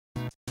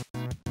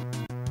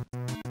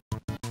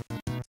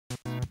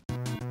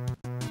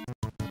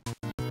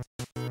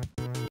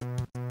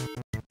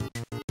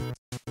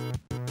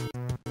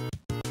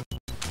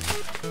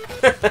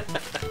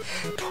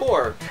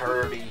Poor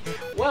Kirby.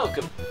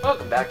 Welcome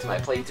back to my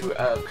playthrough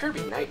of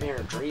Kirby Nightmare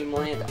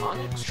Dreamland on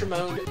Extra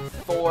Mode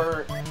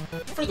for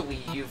the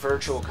Wii U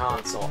Virtual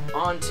Console.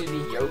 Onto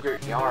the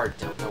yogurt yard.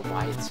 Don't know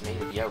why it's made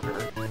of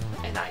yogurt,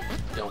 and I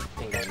don't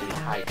think I need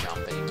high jump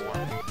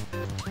anymore.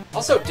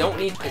 Also, don't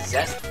need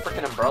possessed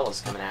frickin'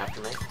 umbrellas coming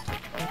after me.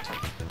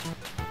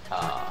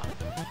 Yeah,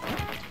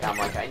 I'm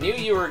like, I knew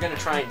you were gonna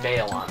try and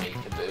bail on me,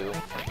 Kaboo.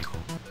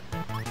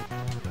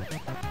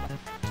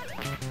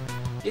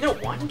 You know,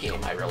 one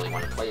game I really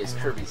want to play is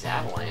Kirby's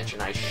Avalanche,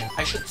 and I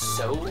should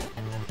so...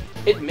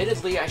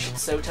 Admittedly, I should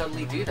so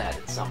totally do that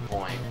at some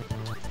point.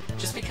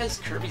 Just because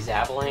Kirby's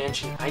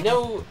Avalanche... I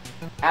know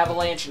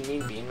Avalanche and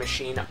Mean Bean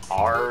Machine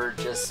are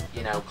just,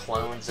 you know,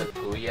 clones of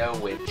Puyo,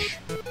 which...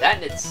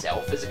 That in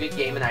itself is a good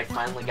game, and I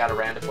finally got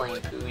around to playing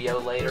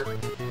Puyo later.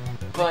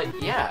 But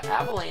yeah,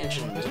 Avalanche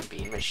and Mean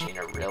Bean Machine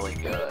are really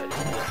good.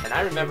 And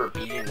I remember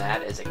beating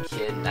that as a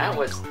kid, and that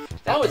was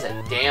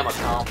a damn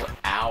accomplishment.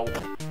 Ow.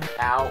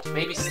 Ow.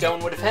 Maybe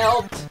Stone would have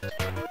helped.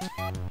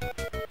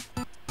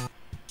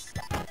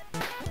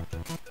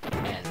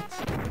 And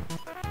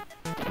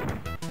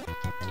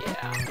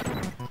yeah.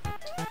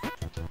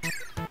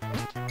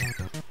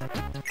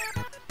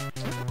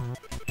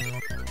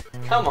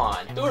 Come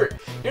on.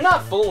 You're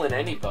not fooling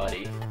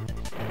anybody.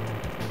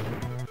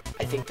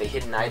 I think the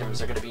hidden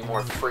items are going to be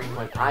more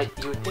frequent.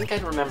 You would think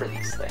I'd remember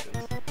these things.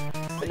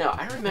 But no,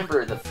 I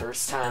remember the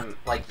first time,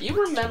 like,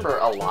 you remember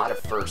a lot of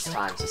first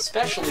times,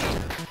 especially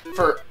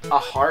for a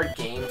hard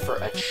game for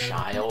a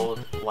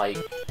child, like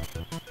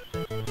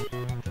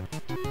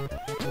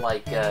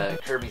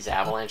Kirby's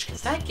Avalanche,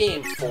 because that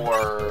game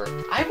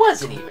I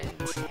wasn't even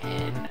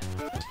 10.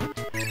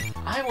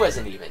 I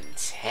wasn't even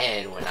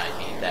 10 when I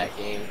beat that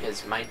game,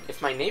 because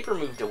if my neighbor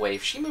moved away,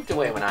 if she moved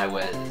away when I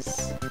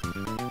was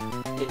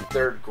in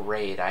 3rd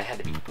grade, I had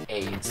to be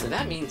 8, so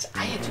that means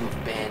I had to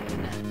have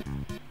been...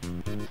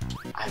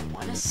 I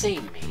want to say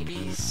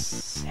maybe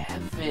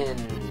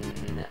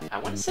 7. I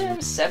want to say I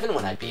was 7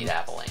 when I beat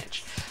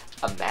Avalanche.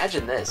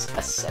 Imagine this, a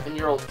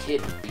 7-year-old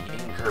kid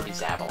beating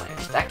Kirby's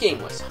Avalanche. That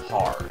game was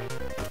hard.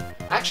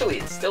 Actually,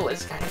 it still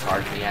is kind of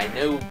hard to me. I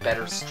know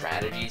better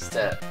strategies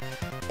to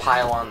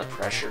pile on the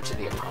pressure to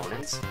the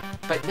opponents.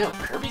 But no,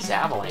 Kirby's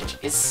Avalanche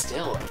is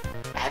still,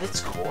 at its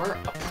core,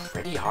 a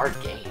pretty hard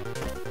game.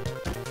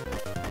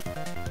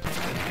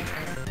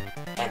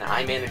 And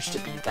I managed to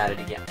beat that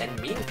again. And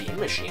Mean Bean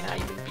Machine, I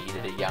even beat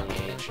at a young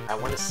age. I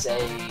want to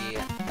say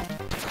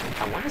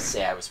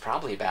I was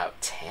probably about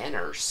 10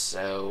 or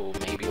so,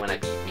 maybe when I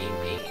beat Mean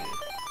Bean.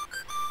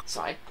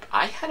 So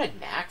I had a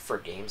knack for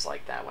games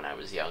like that when I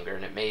was younger,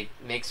 and it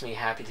makes me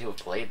happy to have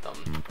played them.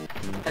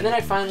 And then I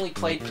finally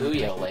played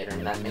Puyo later,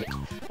 and that made...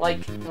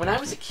 Like, when I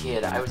was a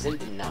kid, I was in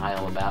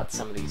denial about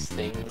some of these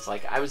things.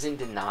 Like, I was in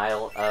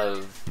denial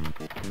of...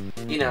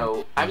 You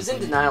know, I was in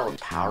denial of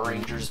Power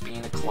Rangers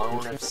being a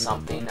clone of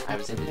something. I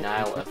was in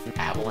denial of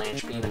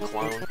Avalanche being a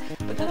clone.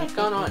 But then I've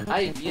gone on...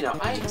 I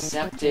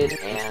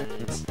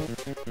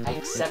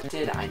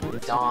accepted, I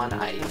moved on,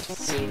 I've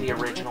seen the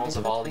originals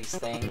of all these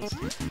things.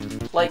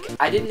 Like,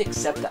 I didn't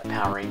accept that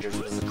Power Rangers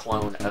was a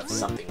clone of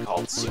something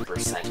called Super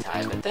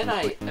Sentai, but then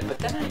I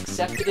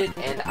accepted it,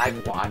 and I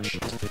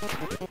watched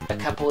a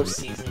couple of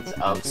seasons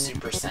of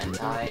Super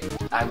Sentai.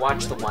 I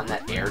watched the one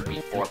that aired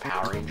before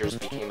Power Rangers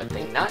became a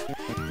thing. Not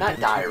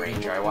Die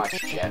Ranger, I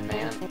watched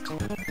Jetman.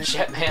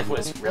 Jetman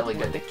was really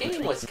good. The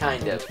game was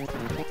kind of...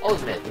 I'll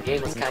admit, the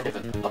game was kind of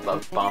a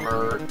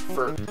bummer.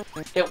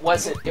 It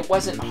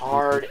wasn't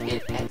hard,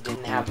 it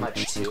didn't have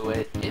much to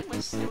it. It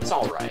was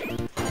alright.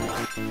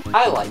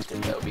 I liked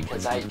it though,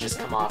 because I had just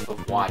come off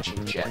of watching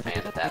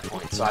Jetman at that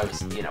point, so I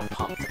was, you know,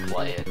 pumped to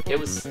play it. It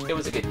was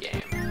a good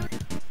game.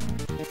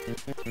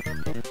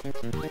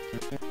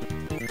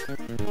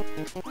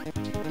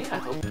 Yeah,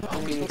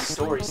 hoping these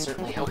stories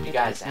certainly help you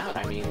guys out.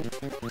 I mean,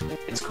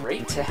 it's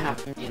great to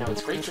have, you know,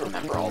 it's great to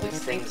remember all these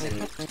things,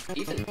 and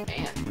even,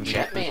 man,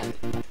 Jetman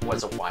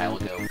was a while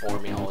ago for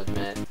me, I'll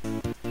admit.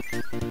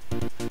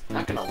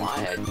 Not gonna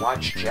lie, I'd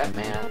watched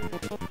Jetman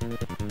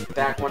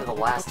back one of the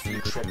last few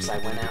trips I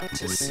went out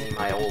to see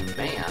my old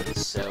man,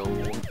 so...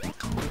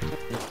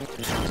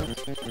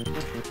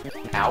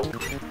 Ow.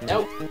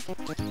 Nope.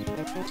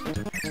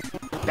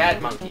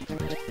 Bad monkey.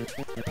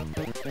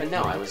 But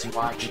no, I was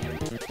watching...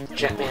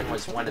 Jetman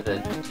was one of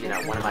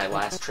my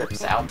last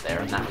trips out there,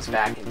 and that was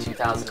back in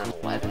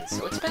 2011,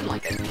 so it's been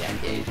like a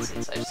decade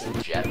since I've seen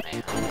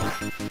Jetman.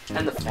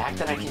 And the fact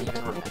that I can even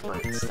remember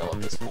it still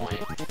at this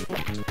point.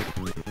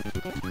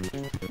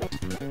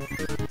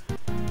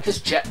 Because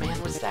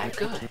Jetman was that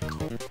good.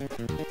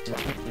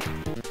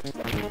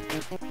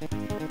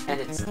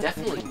 And it's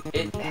definitely,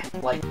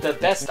 like, the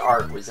best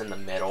arc was in the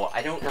middle.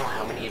 I don't know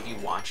how many of you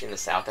watching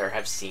this out there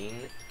have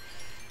seen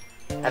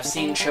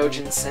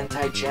Chojin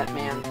Sentai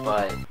Jetman,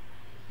 but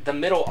the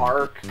middle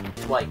arc,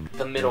 like,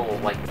 the middle,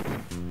 like,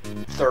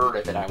 third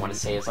of it, I want to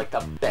say, is, like,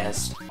 the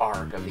best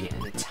arc of the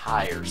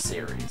entire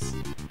series.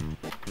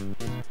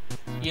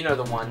 You know,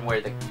 the one where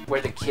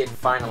the kid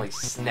finally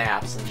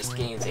snaps and just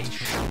gains a...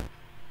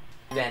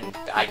 Then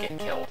I get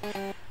killed.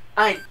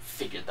 I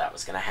figured that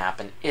was gonna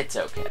happen. It's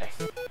okay.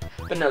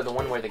 But no, the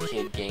one where the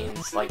kid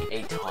gains, like,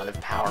 a ton of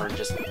power and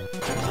just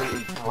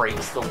completely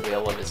breaks the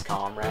will of his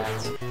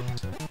comrades.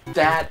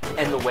 That,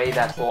 and the way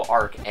that whole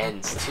arc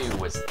ends, too,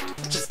 was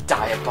just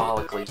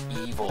diabolically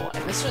evil.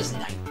 And this was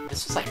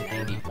like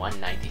 91,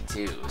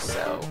 92,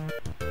 so...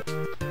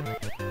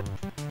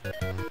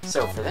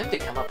 So for them to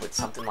come up with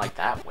something like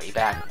that way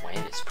back when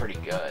is pretty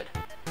good.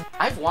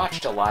 I've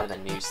watched a lot of the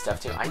new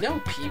stuff, too. I know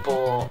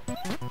people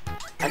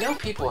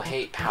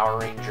hate Power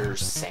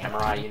Rangers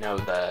Samurai, you know,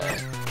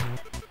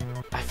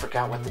 I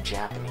forgot what the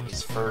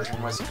Japanese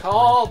version was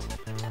called.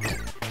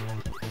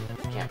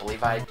 Can't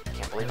believe I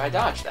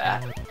dodged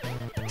that.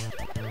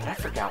 But I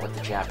forgot what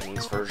the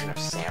Japanese version of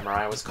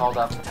Samurai was called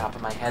off the top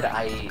of my head.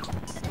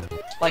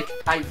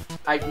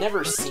 I've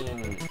never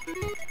seen...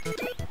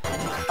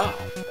 Oh,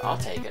 I'll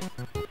take it.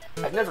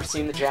 I've never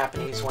seen the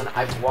Japanese one.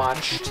 I've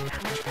watched...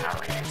 How much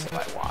Power Rangers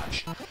have I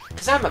watched?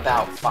 Because I'm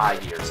about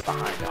 5 years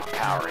behind on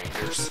Power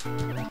Rangers.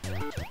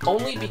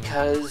 Only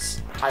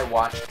because I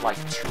watched like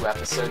 2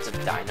 episodes of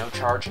Dino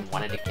Charge and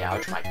wanted to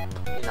gouge my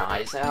fucking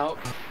eyes out.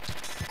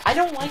 I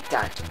don't like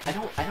Dino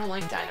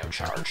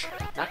Charge.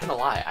 Not gonna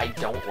lie, I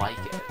don't like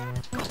it.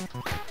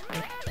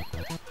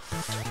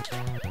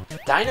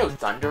 Dino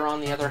Thunder,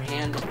 on the other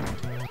hand,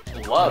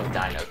 love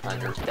Dino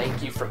Thunder.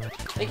 Thank you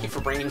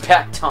for bringing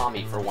back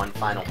Tommy for one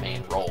final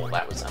main role.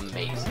 That was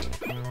amazing.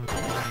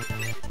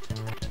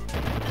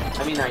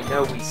 I mean, I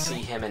know we see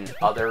him in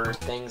other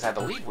things. I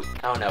believe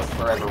oh no,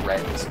 Forever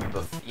Red was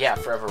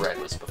Forever Red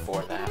was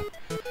before that.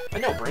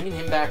 But no, bringing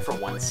him back for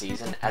 1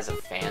 season as a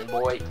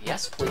fanboy,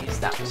 yes please,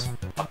 that was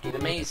fucking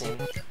amazing.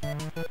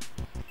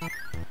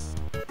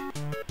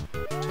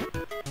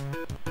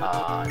 No,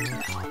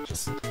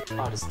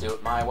 I'll just do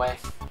it my way.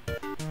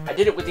 I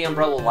did it with the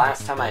umbrella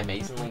last time. I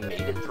amazingly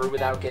made it through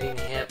without getting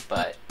hit,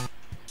 but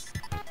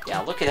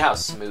yeah, look at how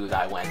smooth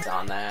I went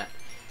on that.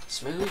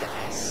 Smooth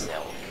as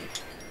silk.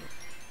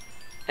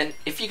 And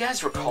if you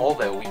guys recall,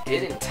 though, we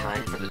did in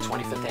time for the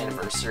 25th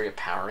anniversary of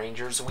Power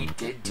Rangers, we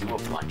did do a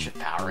bunch of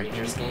Power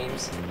Rangers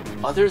games.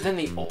 Other than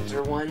the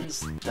older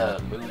ones,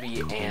 the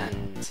movie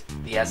and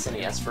the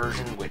SNES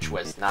version, which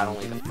was not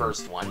only the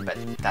first one, but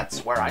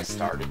that's where I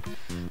started.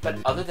 But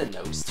other than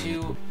those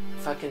two,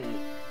 fucking...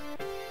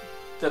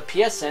 The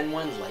PSN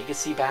one,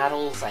 Legacy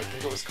Battles, I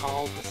think it was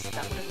called. Is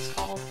that what it was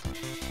called?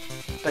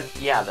 But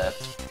yeah,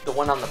 the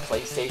one on the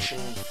PlayStation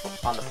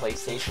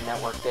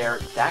Network there,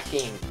 that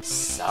game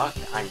sucked.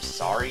 I'm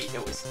sorry.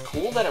 It was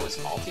cool that it was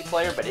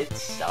multiplayer, but it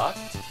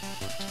sucked.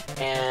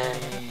 And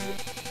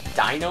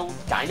Dino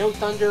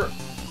Thunder,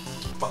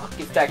 fuck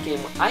if that game...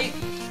 I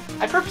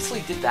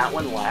purposely did that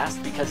one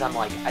last because I'm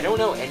like, I don't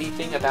know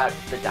anything about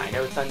the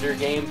Dino Thunder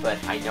game, but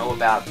I know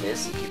about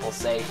this, and people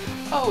say,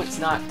 oh, it's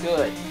not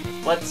good.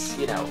 Let's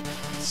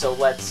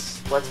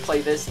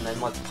play this, and then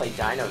let's play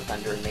Dino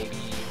Thunder,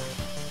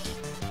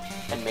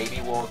 and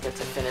maybe we'll get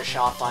to finish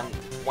off on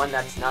one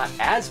that's not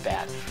as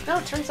bad. No,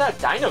 it turns out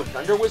Dino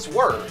Thunder was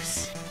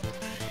worse.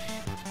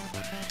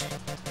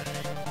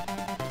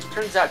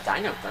 Turns out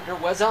Dino Thunder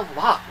was a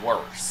lot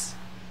worse.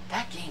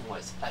 That game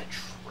was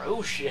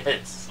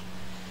atrocious.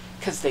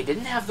 Because they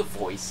didn't have the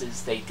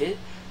voices, you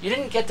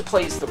didn't get to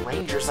play as the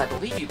Rangers. I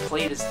believe you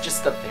played as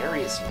just the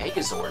various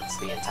Megazords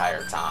the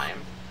entire time.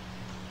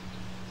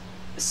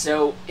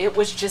 So it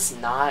was just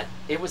not,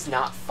 it was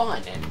not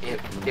fun, and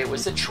it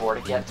was a chore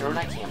to get through, and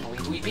I can't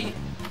believe we beat it.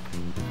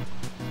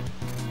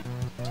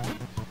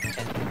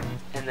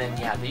 And then,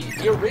 yeah,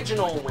 the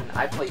original, when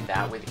I played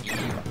that with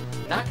Eve,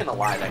 not gonna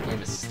lie, that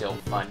game is still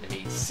fun to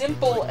me.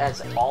 Simple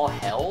as all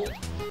hell.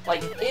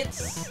 Like,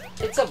 it's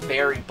a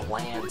very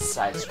bland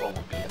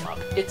side-scrolling beat-em-up.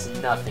 It's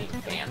nothing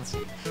fancy.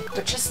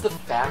 But just the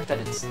fact that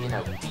it's, you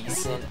know,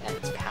 decent, and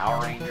it's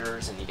Power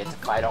Rangers, and you get to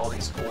fight all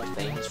these cool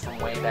things from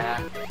way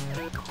back,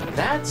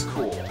 that's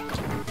cool.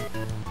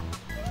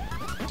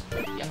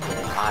 Yep,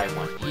 I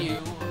want you.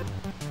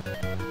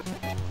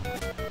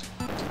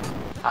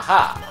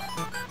 Aha!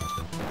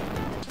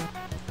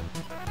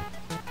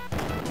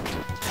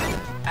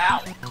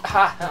 Ow!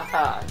 Ha ha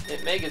ha!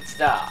 It make it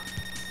stop.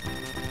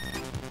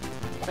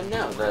 But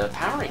no, the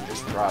Power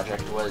Rangers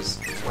project was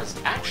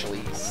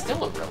actually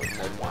still a really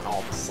good one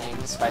all the same,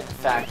 despite the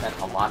fact that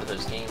a lot of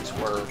those games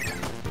were...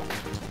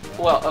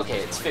 Well, okay,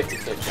 it's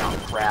 50-50 on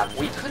crap.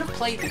 We could have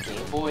played the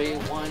Game Boy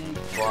one,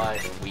 but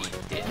we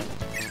didn't.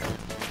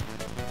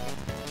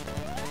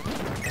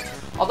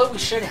 Although we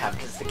should have,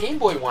 because the Game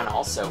Boy one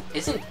also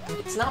it's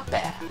not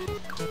bad.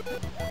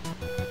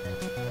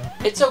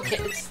 It's okay,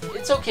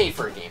 it's okay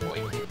for a Game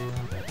Boy game.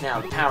 Now,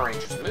 the Power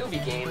Rangers movie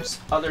games,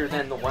 other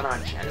than the one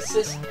on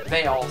Genesis,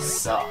 they all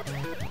suck.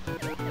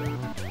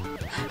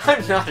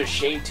 I'm not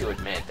ashamed to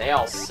admit, they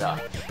all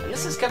suck. And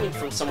this is coming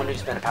from someone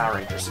who's been a Power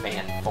Rangers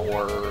fan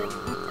for...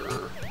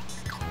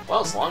 well,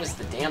 as long as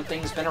the damn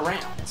thing's been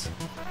around.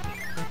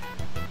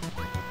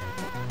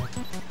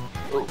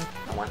 Ooh,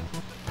 I want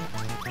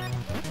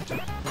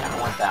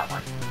that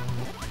one.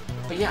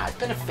 But yeah, I've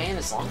been a fan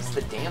as long as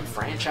the damn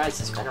franchise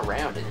has been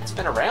around, and it's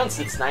been around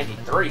since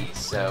 '93,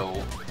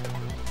 so...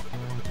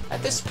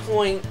 At this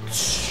point,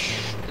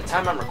 it's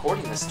time I'm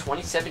recording this,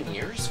 27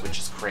 years, which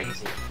is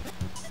crazy.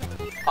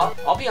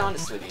 I'll be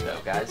honest with you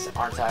though, guys.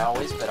 Aren't I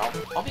always? But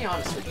I'll be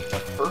honest with you. The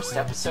first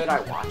episode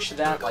I watched of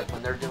that, like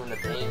when they're doing the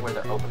thing where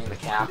they're opening the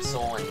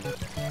capsule and,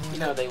 you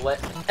know, they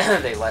let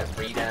they let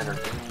Rita and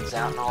her goons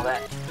out and all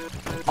that.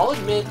 I'll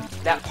admit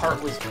that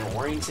part was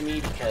boring to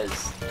me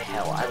because,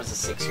 hell, I was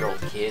a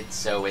 6-year-old kid,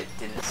 so it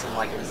didn't seem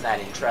like it was that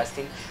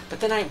interesting. But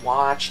then I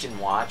watched and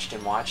watched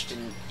and watched,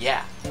 and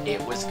yeah, it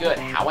was good.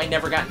 How I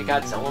never got into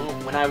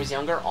Godzilla when I was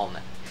younger, I'll know.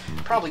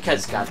 Probably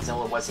because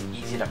Godzilla wasn't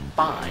easy to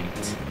find.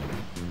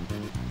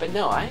 But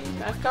no,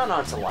 I've gone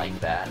on to like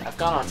that. I've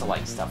gone on to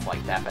like stuff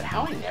like that, but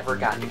how I never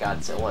got into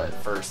Godzilla at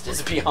first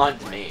is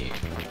beyond me.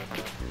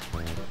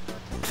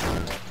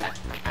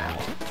 Ow.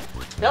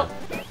 Nope.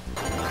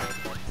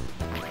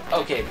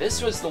 Okay,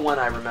 this was the one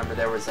I remember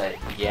there was a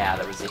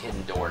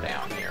hidden door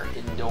down here.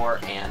 Hidden door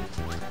and...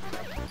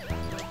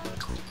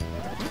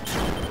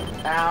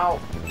 Ow.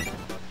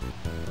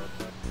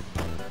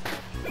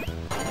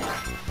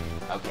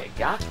 Okay,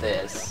 got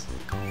this.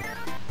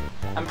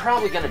 I'm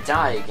probably gonna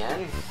die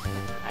again.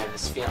 I have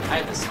this feeling, I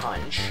have this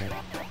hunch.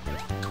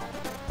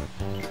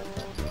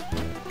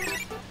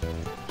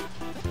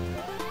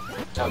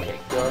 Okay,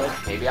 good.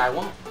 Maybe I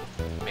won't.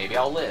 Maybe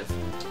I'll live.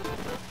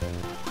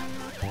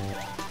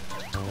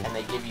 And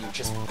they give you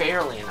just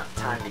barely enough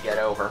time to get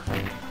over.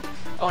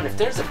 Oh, and if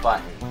there's a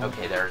button,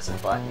 okay, there's a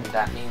button,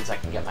 that means I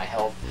can get my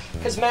health,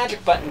 because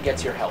magic button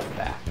gets your health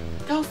back.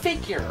 Go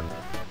figure!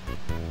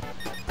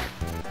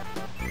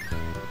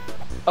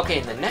 Okay,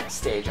 in the next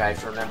stage, I have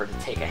to remember to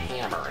take a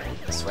hammer in,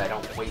 this way I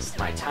don't waste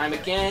my time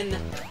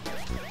again.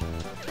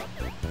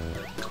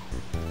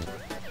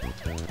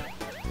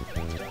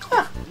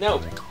 Huh,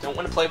 no, don't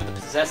want to play with the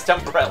possessed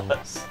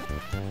umbrellas.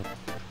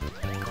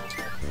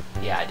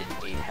 Yeah, I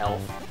didn't need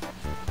health.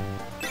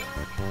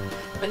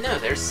 But no,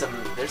 there's some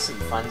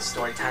fun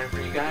story time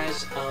for you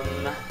guys.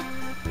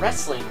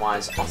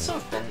 Wrestling-wise, also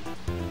have been...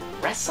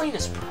 Wrestling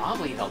is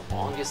probably the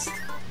longest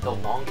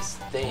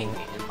thing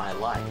in my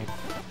life.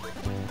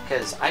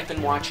 Because I've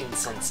been watching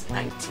since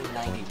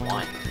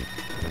 1991.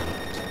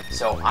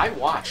 So I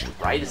watched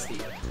right as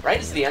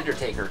the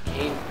Undertaker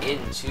came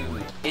into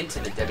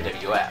the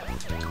WWF.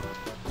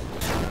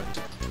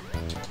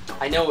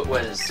 I know it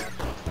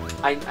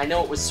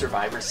was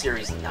Survivor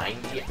Series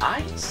 90.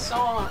 I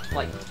saw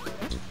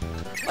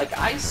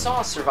I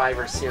saw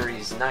Survivor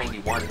Series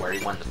 91 where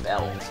he won the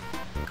belt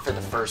for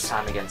the first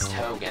time against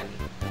Hogan.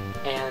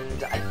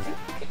 And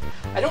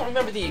I don't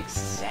remember the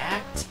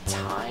exact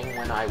time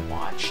when I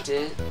watched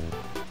it.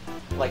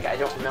 Like, I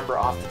don't remember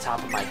off the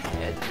top of my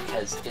head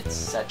because it's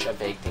such a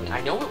vague thing.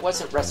 I know it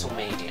wasn't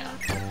WrestleMania.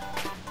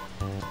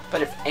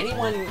 But if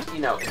anyone,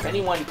 if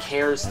anyone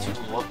cares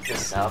to look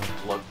this up,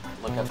 look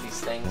up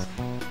these things,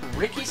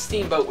 Ricky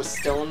Steamboat was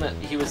still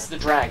he was the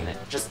Dragon,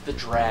 just the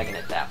Dragon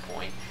at that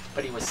point.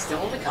 But he was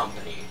still in the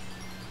company.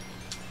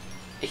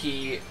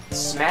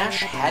 Smash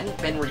hadn't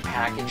been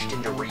repackaged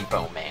into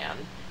Repo Man.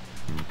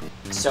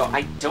 So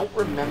I don't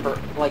remember,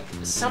 like,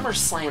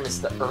 SummerSlam is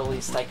the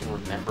earliest I can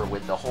remember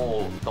with the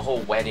whole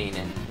wedding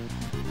and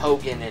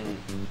Hogan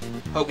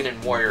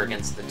and Warrior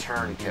against the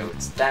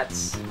Turncoats.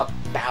 That's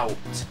about...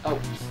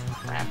 Oh,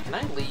 crap. Can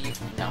I leave?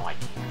 No, I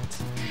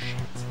can't. Shit.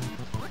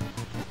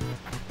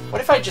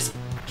 What if I just...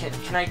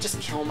 Can I just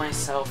kill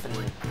myself and...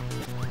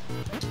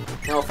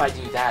 No, if I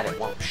do that, it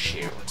won't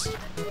shoot.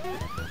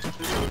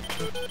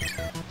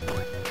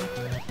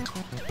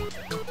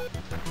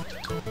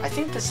 I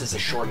think this is a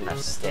short enough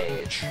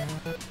stage.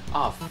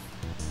 Oh,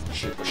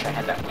 shoot, wish I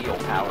had that wheel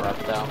power up,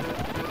 though.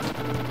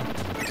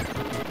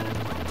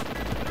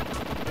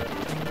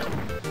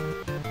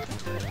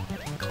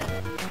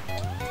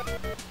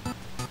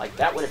 Like,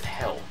 that would have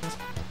helped.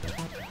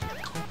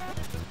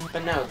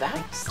 But no,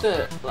 that's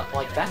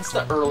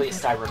the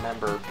earliest I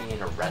remember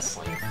being a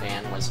wrestling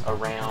fan was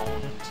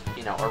around,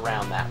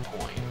 around that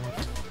point.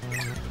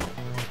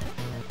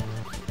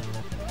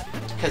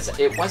 Because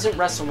it wasn't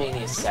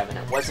WrestleMania 7,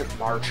 it wasn't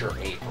March or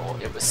April,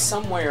 it was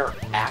somewhere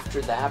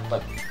after that,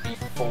 but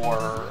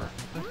before...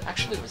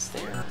 Actually, it was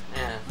there.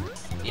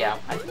 Yeah,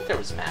 I think there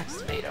was Max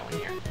Tomato in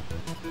here.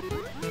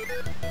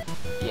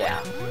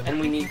 Yeah, and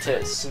we need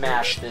to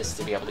smash this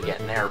to be able to get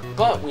in there,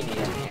 but we need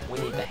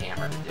the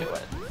hammer to do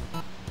it.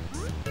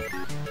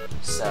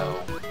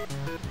 So,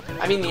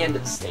 I mean, the end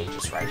of the stage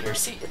is right here.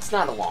 See, it's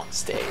not a long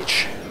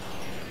stage.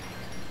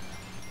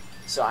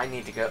 So I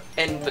need to go,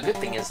 and the good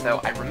thing is,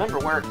 though, I remember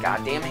where a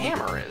goddamn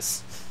hammer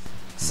is.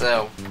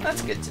 So,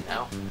 that's good to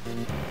know.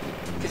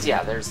 Because,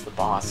 yeah, there's the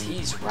boss.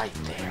 He's right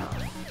there.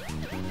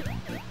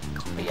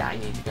 But yeah, I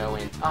need to go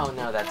in. Oh,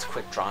 no, that's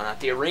Quick Draw, not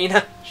the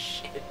arena.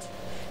 Shit.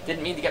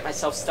 Didn't mean to get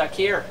myself stuck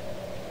here.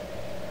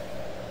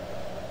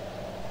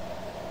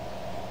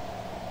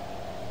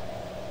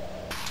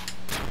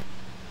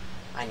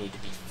 I need to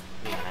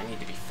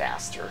be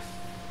faster.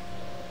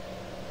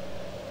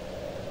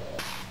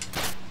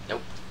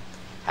 Nope.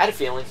 Had a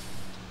feeling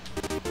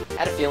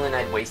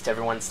I'd waste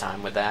everyone's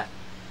time with that.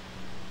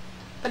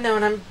 But no,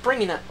 and I'm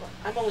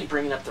only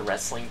bringing up the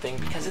wrestling thing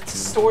because it's a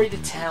story to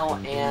tell,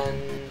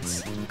 and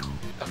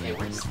Okay,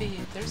 where's the...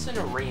 There's an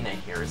arena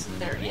here, isn't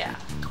there? Yeah.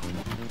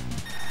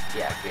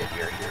 Yeah, good,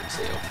 you're here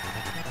too.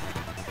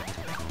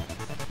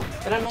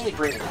 But I'm only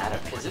bringing that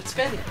up because it's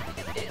been...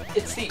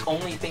 It's the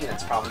only thing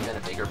that's probably been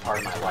a bigger part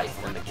of my life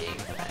than the game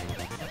thing.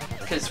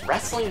 Because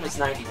wrestling was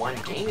 91,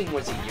 gaming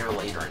was a year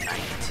later in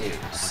 92,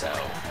 so...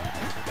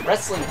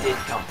 Wrestling did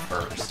come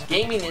first.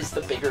 Gaming is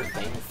the bigger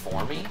thing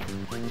for me.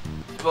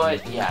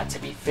 But yeah, to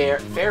be fair,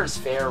 fair is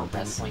fair,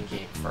 wrestling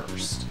came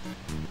first.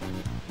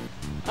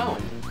 Oh,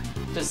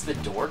 and does the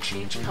door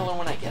change color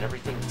when I get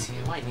everything too?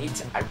 I really need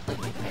to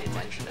pay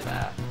attention to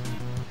that.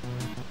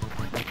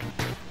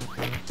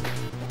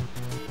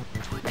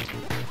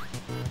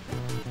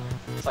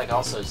 It's like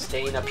also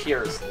staying up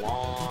here as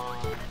long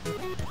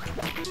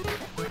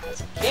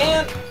as I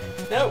can.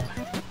 No.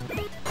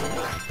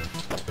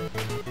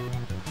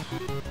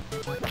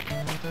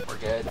 We're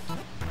good.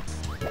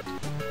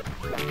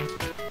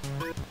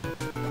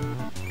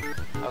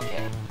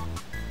 Okay.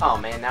 Oh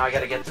man, now I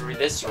gotta get through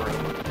this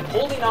room.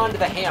 Holding on to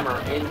the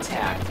hammer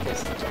intact,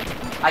 because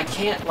I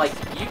can't, like,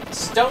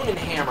 stone and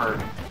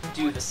hammer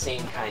do the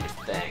same kind of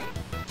thing.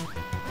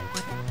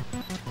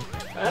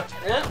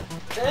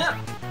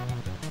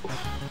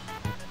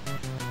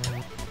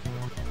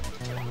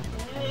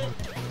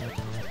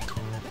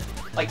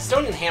 Like,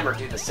 stone and hammer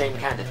do the same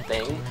kind of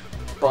thing,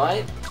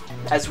 but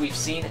as we've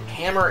seen,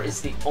 hammer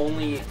is the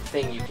only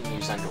thing you can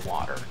use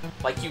underwater.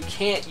 Like, you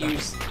can't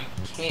use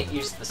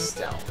the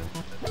stone.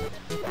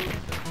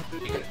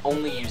 You can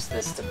only use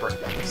this to break.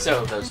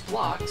 So those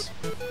blocks.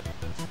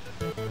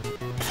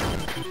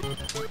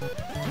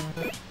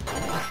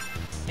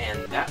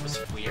 And that was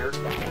weird.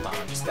 Hold on,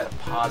 I just gotta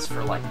pause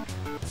for like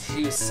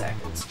 2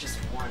 seconds. Just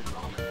one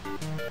moment.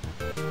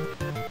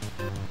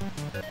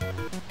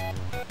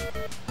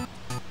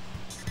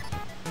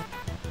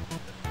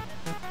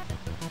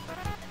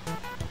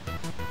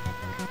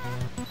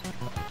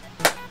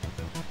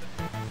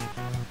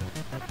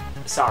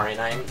 Sorry,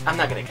 and I'm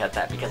not gonna cut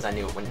that because I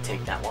knew it wouldn't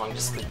take that long.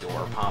 Just the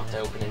door popped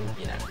open and,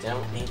 you know,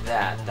 don't need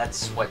that.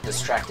 That's what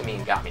distracted me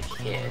and got me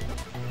hit.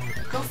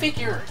 Go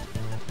figure!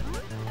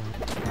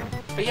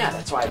 But yeah,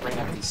 that's why I bring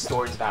up these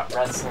stories about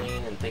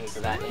wrestling and things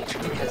of that nature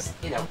because,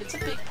 you know, it's a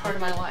big part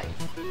of my life.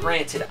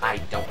 Granted, I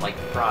don't like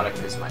the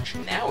product as much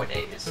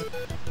nowadays,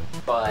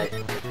 but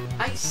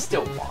I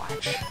still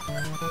watch.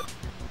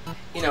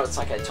 You know, it's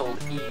like I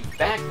told Eve,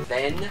 back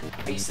then,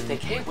 I used to think,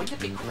 hey, wouldn't it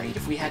be great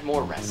if we had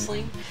more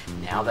wrestling?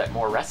 Now that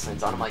more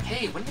wrestling's on, I'm like,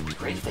 hey, wouldn't it be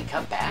great if they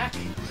cut back?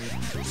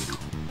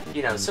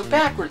 You know, so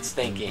backwards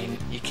thinking,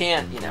 you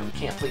can't, you know, you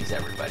can't please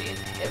everybody, and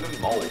him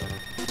and Mole.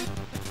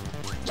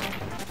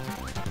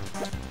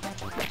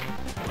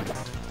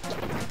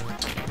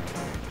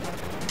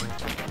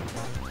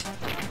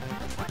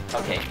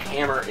 Okay,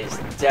 hammer is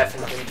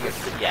definitely the,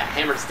 yeah,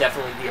 hammer's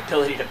definitely the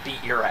ability to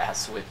beat your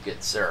ass with,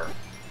 good sir.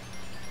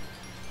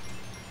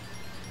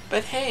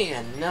 But hey,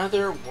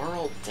 another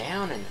world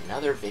down and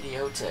another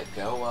video to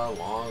go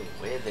along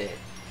with it.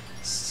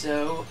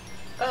 So,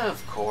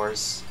 of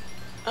course,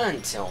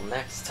 until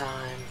next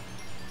time,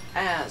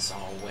 as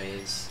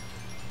always,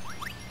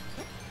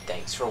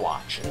 thanks for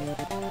watching.